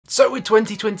So with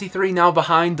 2023 now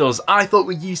behind us, I thought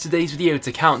we'd use today's video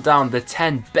to count down the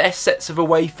 10 best sets of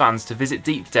away fans to visit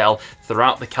Deepdale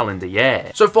throughout the calendar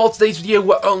year. So for today's video,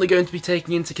 we're only going to be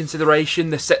taking into consideration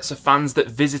the sets of fans that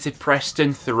visited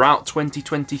Preston throughout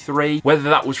 2023, whether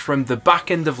that was from the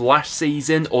back end of last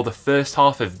season or the first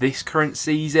half of this current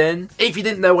season. If you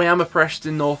didn't know, I am a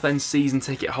Preston North End season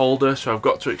ticket holder, so I've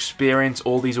got to experience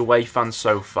all these away fans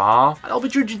so far, and I'll be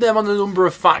judging them on a number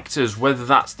of factors, whether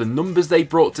that's the numbers they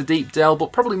brought to Deepdale,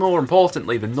 but probably more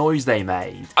importantly, the noise they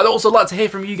made. I'd also like to hear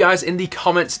from you guys in the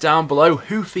comments down below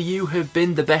who for you have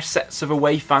been the best sets of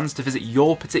away fans to visit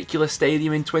your particular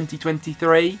stadium in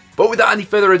 2023. But without any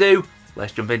further ado,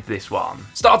 let's jump into this one.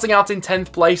 Starting out in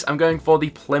 10th place, I'm going for the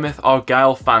Plymouth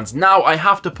Argyle fans. Now, I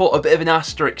have to put a bit of an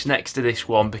asterisk next to this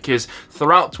one because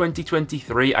throughout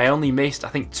 2023, I only missed, I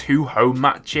think, 2 home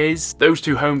matches. Those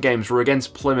 2 home games were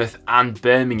against Plymouth and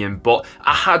Birmingham, but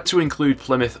I had to include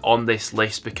Plymouth on this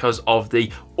list because of the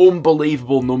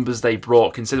unbelievable numbers they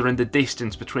brought, considering the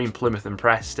distance between Plymouth and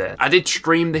Preston. I did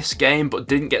stream this game, but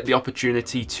didn't get the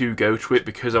opportunity to go to it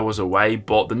because I was away,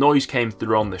 but the noise came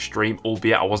through on the stream,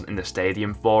 albeit I wasn't in the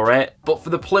stadium for it. But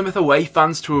for the Plymouth away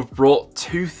fans to have brought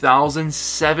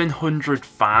 2,700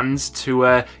 fans to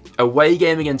a away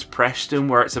game against Preston,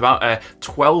 where it's about a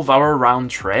 12-hour round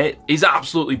trip, is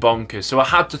absolutely bonkers. So I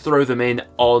had to throw them in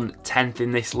on 10th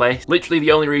in this list. Literally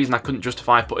the only reason I couldn't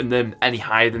justify putting them any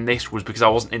higher than this was because I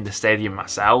wasn't in the stadium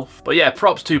myself. But yeah,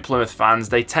 props to Plymouth fans.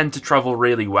 They tend to travel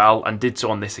really well and did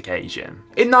so on this occasion.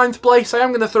 In 9th place, I am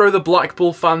going to throw the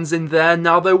Blackpool fans in there.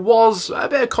 Now, there was a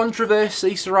bit of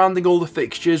controversy surrounding all the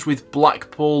fixtures with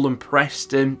Blackpool and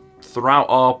Preston throughout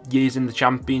our years in the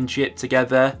Championship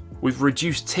together. We've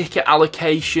reduced ticket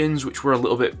allocations, which were a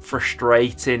little bit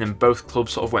frustrating, and both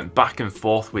clubs sort of went back and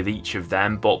forth with each of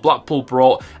them. But Blackpool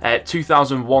brought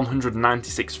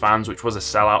 2,196 fans, which was a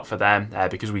sellout for them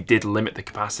because we did limit the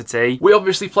capacity. We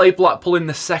obviously played Blackpool in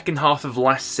the second half of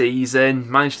last season,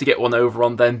 managed to get one over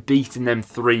on them, beating them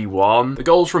 3-1. The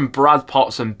goals from Brad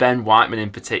Potts and Ben Whiteman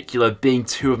in particular being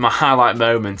 2 of my highlight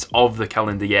moments of the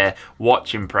calendar year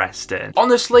watching Preston.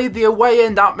 Honestly, the away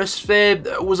end atmosphere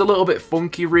was a little bit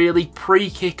funky, really.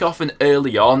 Pre-kickoff and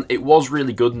early on, it was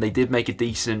really good and they did make a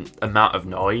decent amount of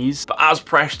noise. But as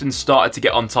Preston started to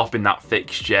get on top in that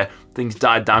fixture, things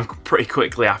died down pretty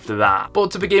quickly after that.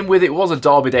 But to begin with, it was a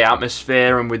Derby Day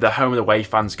atmosphere, and with the home and away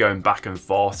fans going back and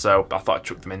forth, so I thought I'd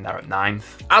chuck them in there at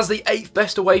 9th. As the 8th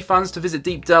best away fans to visit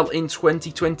Deepdale in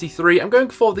 2023, I'm going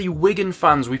for the Wigan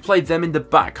fans. We played them in the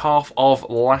back half of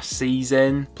last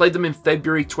season. Played them in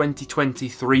February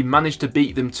 2023, managed to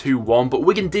beat them 2-1, but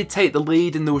Wigan did take the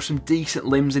lead and there were some decent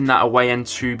limbs in that away end,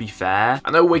 to be fair.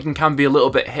 I know Wigan can be a little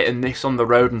bit hit and miss on the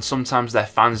road, and sometimes their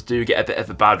fans do get a bit of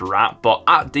a bad rap, but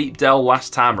at Deepdale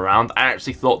last time around, I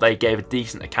actually thought they gave a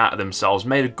decent account of themselves,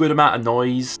 made a good amount of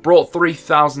noise, brought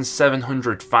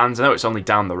 3,700 fans. I know it's only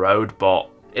down the road, but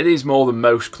it is more than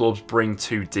most clubs bring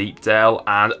to Deepdale,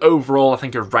 and overall I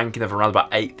think a ranking of around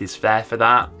about 8th is fair for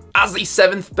that. As the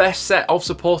 7th best set of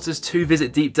supporters to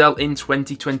visit Deepdale in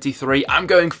 2023, I'm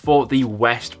going for the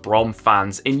West Brom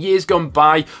fans. In years gone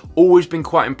by, always been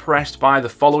quite impressed by the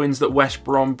followings that West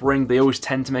Brom bring. They always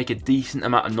tend to make a decent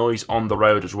amount of noise on the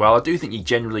road as well. I do think you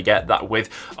generally get that with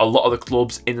a lot of the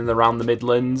clubs in and around the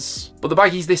Midlands. But the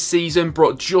Baggies this season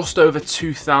brought just over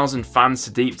 2,000 fans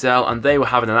to Deepdale, and they were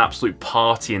having an absolute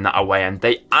party in that away end.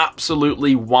 They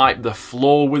absolutely wiped the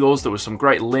floor with us. There were some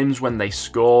great limbs when they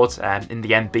scored, in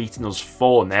the end beating us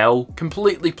 4-0,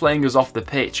 completely playing us off the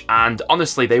pitch, and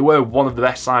honestly they were one of the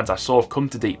best sides I saw come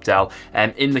to Deepdale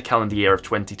in the calendar year of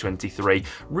 2023.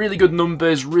 Really good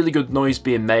numbers, really good noise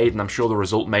being made, and I'm sure the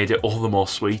result made it all the more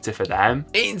sweeter for them.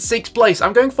 In 6th place,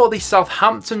 I'm going for the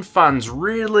Southampton fans.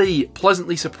 Really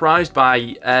pleasantly surprised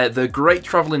by the great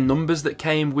travelling numbers that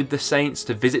came with the Saints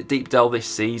to visit Deepdale this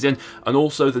season, and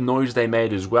also the noise they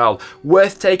made as well.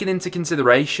 Worth taking into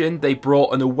consideration, they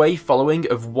brought an away following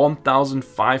of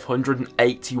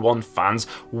 1,581 fans,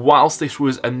 whilst this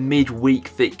was a midweek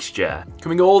fixture.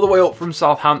 Coming all the way up from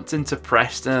Southampton to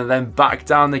Preston and then back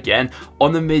down again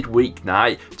on a midweek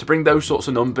night to bring those sorts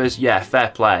of numbers, yeah, fair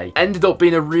play. Ended up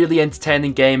being a really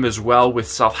entertaining game as well, with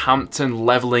Southampton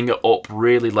levelling it up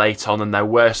really late on, and there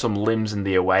were some limbs in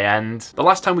the away end. The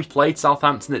last time we played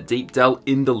Southampton at Deepdale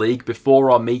in the league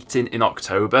before our meeting in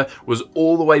October was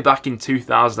all the way back in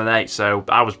 2008, so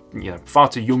I was, far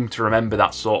too young to remember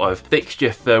that sort of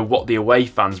fixture for what the away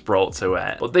fans brought to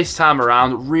it. But this time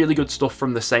around, really good stuff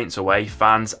from the Saints away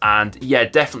fans, and yeah,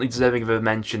 definitely deserving of a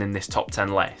mention in this top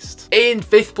 10 list. In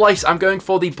 5th place, I'm going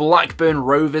for the Blackburn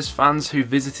Rovers fans who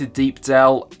visited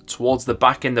Deepdale towards the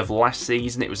back end of last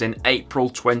season. It was in April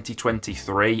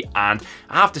 2023, and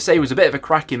I have to say it was a bit of a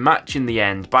cracking match in the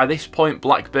end. By this point,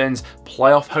 Blackburn's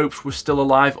playoff hopes were still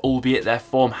alive, albeit their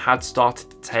form had started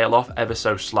to tail off ever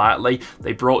so slightly.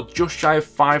 They brought just shy of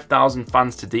 5,000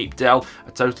 fans to Deepdale,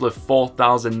 a total of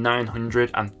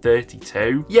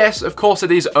 4,932. Yes, of course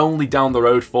it is only down the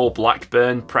road for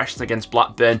Blackburn. Preston against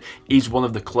Blackburn is one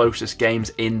of the closest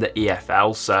games in the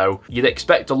EFL, so you'd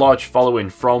expect a large following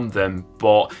from them,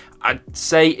 but I'd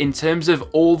say in terms of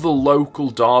all the local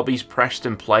derbies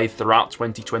Preston played throughout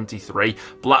 2023,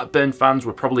 Blackburn fans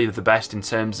were probably the best in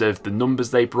terms of the numbers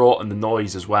they brought and the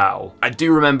noise as well. I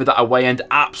do remember that away end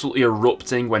absolutely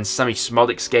erupting when Sammy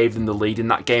Smodics gave them the lead in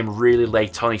that game really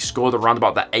late on. He scored around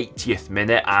about the 80th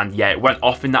minute, and yeah, it went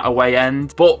off in that away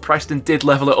end. But Preston did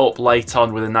level it up late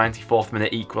on with a 94th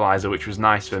minute equaliser, which was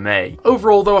nice for me.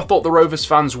 Overall though, I thought the Rovers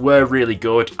fans were really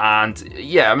good, and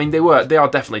yeah, I mean, they are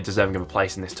definitely deserving of a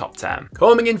place in this top 10.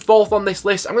 Coming in 4th on this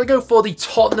list, I'm going to go for the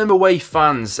Tottenham away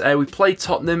fans. We played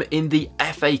Tottenham in the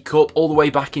FA Cup all the way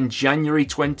back in January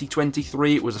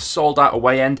 2023. It was a sold out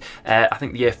away end. I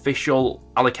think the official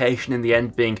allocation in the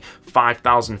end being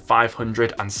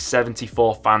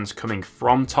 5,574 fans coming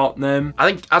from Tottenham. I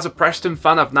think as a Preston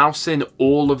fan, I've now seen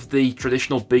all of the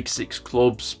traditional Big Six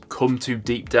clubs come to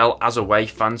Deepdale as away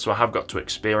fans, so I have got to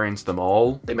experience them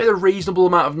all. They made a reasonable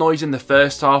amount of noise in the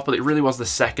first half, but it really was the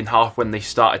second half when they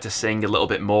started to sing a little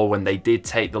bit more when they did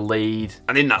take the lead.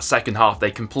 And in that second half,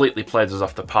 they completely played us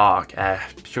off the park.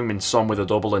 Heung-min Son with a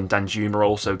double and Danjuma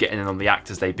also getting in on the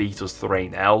act as they beat us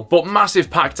 3-0. But massive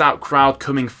packed out crowd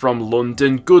coming from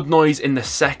London. Good noise in the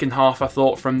second half, I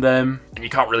thought, from them, and you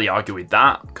can't really argue with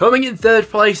that. Coming in 3rd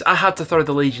place, I had to throw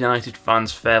the Leeds United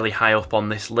fans fairly high up on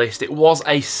this list. It was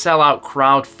a sellout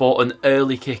crowd for an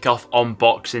early kickoff on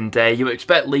Boxing Day. You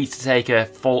expect Leeds to take a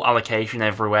full allocation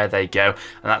everywhere they go,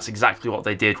 and that's exactly what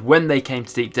they did when they came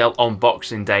to Deepdale on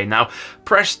Boxing Day. Now,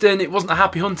 Preston, it wasn't a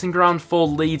happy hunting ground for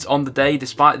Leeds on the day.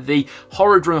 Despite the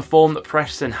horrid run of form that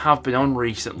Preston have been on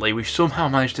recently, we've somehow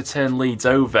managed to turn Leeds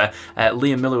over.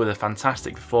 Liam Miller with a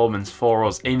fantastic performance for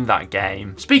us in that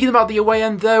game. Speaking about the away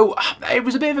end though, it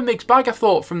was a bit of a mixed bag, I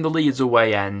thought, from the Leeds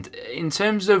away end. In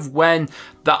terms of when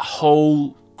that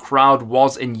whole crowd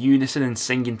was in unison and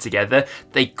singing together,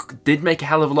 they did make a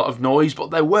hell of a lot of noise,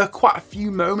 but there were quite a few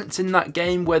moments in that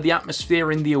game where the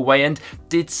atmosphere in the away end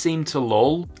did seem to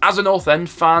lull. As a North End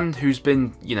fan who's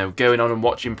been, you know, going on and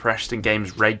watching Preston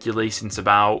games regularly since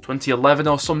about 2011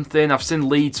 or something, I've seen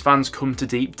Leeds fans come to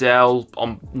Deepdale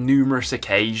on numerous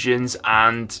occasions,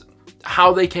 and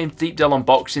how they came to Deepdale on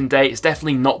Boxing Day, it's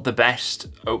definitely not the best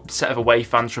set of away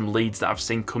fans from Leeds that I've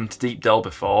seen come to Deepdale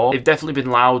before. They've definitely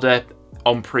been louder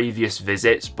on previous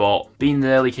visits, but being an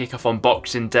early kickoff on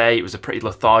Boxing Day, it was a pretty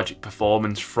lethargic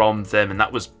performance from them, and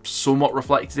that was somewhat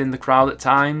reflected in the crowd at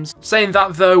times. Saying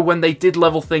that though, when they did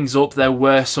level things up, there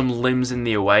were some limbs in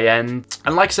the away end,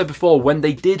 and like I said before, when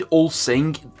they did all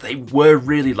sing, they were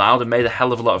really loud and made a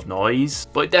hell of a lot of noise,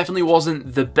 but it definitely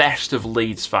wasn't the best of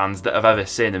Leeds fans that I've ever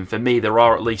seen, and for me there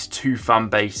are at least 2 fan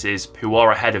bases who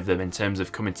are ahead of them in terms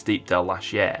of coming to Deepdale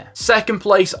last year. Second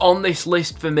place on this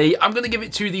list for me, I'm going to give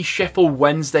it to the Sheffield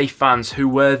Wednesday fans, who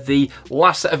were the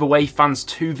last set of away fans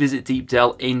to visit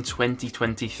Deepdale in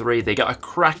 2023. They got a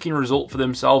cracking result for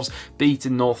themselves,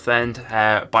 beating North End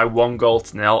by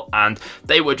 1-0, and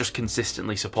they were just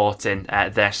consistently supporting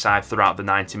their side throughout the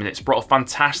 90 minutes. Brought a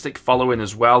fantastic following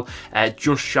as well,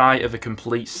 just shy of a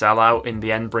complete sellout in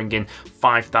the end, bringing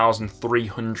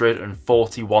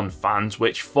 5,341 fans,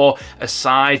 which for a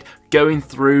side going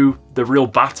through the real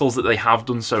battles that they have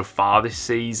done so far this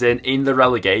season in the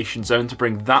relegation zone, to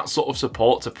bring that sort of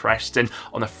support to Preston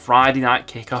on a Friday night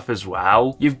kickoff as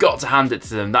well, you've got to hand it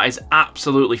to them. That is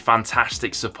absolutely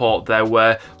fantastic support. There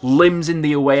were limbs in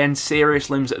the away end, serious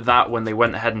limbs at that, when they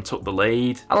went ahead and took the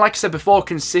lead. And like I said before,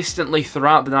 consistently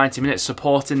throughout the 90 minutes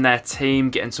supporting their team,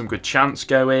 getting some good chants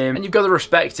going. And you've got to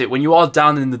respect it when you are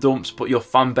down in the dumps, but your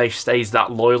fan base stays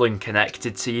that loyal and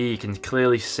connected to you. You can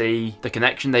clearly see the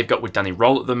connection they've got with Danny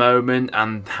Roll at the moment,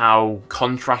 and how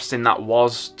contrasting that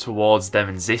was towards them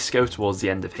and Zisco towards the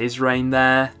end of his reign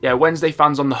there. Yeah, Wednesday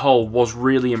fans on the whole was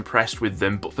really impressed with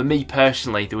them, but for me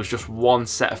personally, there was just one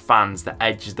set of fans that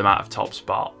edges them out of top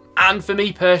spot. And for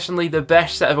me personally, the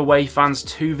best set of away fans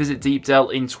to visit Deepdale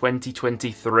in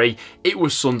 2023, it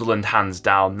was Sunderland, hands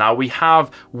down. Now, we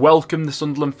have welcomed the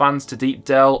Sunderland fans to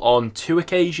Deepdale on 2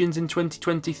 occasions in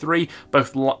 2023,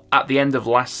 both at the end of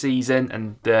last season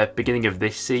and the beginning of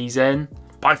this season.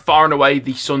 By far and away,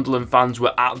 the Sunderland fans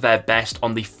were at their best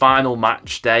on the final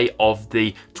match day of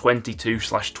the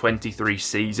 22/23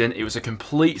 season. It was a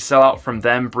complete sellout from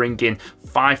them, bringing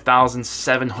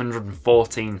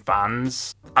 5,714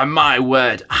 fans. And my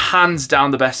word, hands down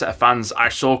the best set of fans I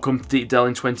saw come to Deepdale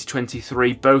in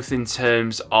 2023, both in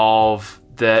terms of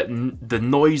the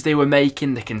noise they were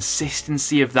making, the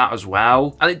consistency of that as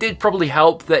well. And it did probably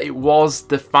help that it was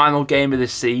the final game of the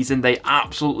season. They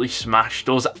absolutely smashed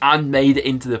us and made it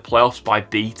into the playoffs by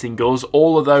beating us.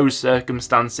 All of those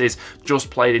circumstances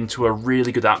just played into a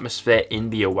really good atmosphere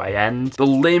in the away end. The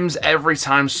limbs every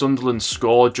time Sunderland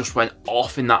scored just went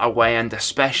off in that away end,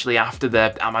 especially after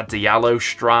the Amad Diallo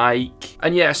strike.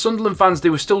 And yeah, Sunderland fans, they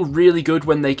were still really good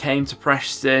when they came to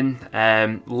Preston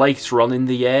later on in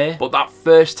the year, but that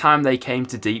first time they came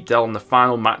to Deepdale on the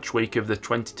final match week of the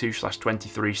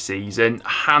 22/23 season,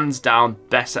 hands down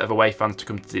best set of away fans to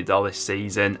come to Deepdale this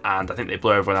season, and I think they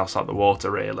blew everyone else out of the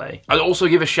water really. I'd also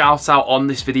give a shout out on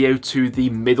this video to the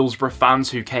Middlesbrough fans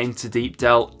who came to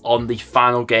Deepdale on the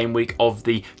final game week of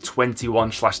the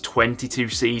 21/22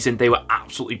 season. They were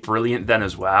absolutely brilliant then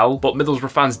as well, but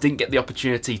Middlesbrough fans didn't get the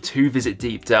opportunity to visit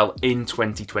Deepdale in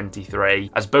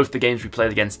 2023, as both the games we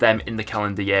played against them in the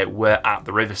calendar year were at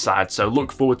the Riverside, so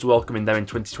look forward to welcoming them in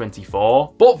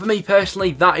 2024. But for me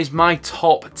personally, that is my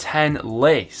top 10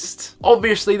 list.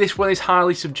 Obviously this one is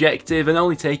highly subjective and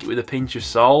only take it with a pinch of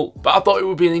salt, but I thought it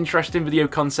would be an interesting video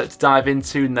concept to dive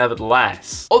into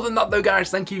nevertheless. Other than that though guys,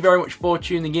 thank you very much for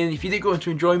tuning in. If you did go on to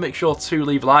enjoy, make sure to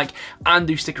leave a like and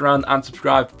do stick around and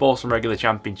subscribe for some regular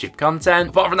Championship content.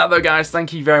 Apart from that though guys,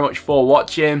 thank you very much for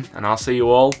watching, and I'll see you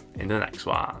all in the next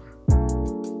one.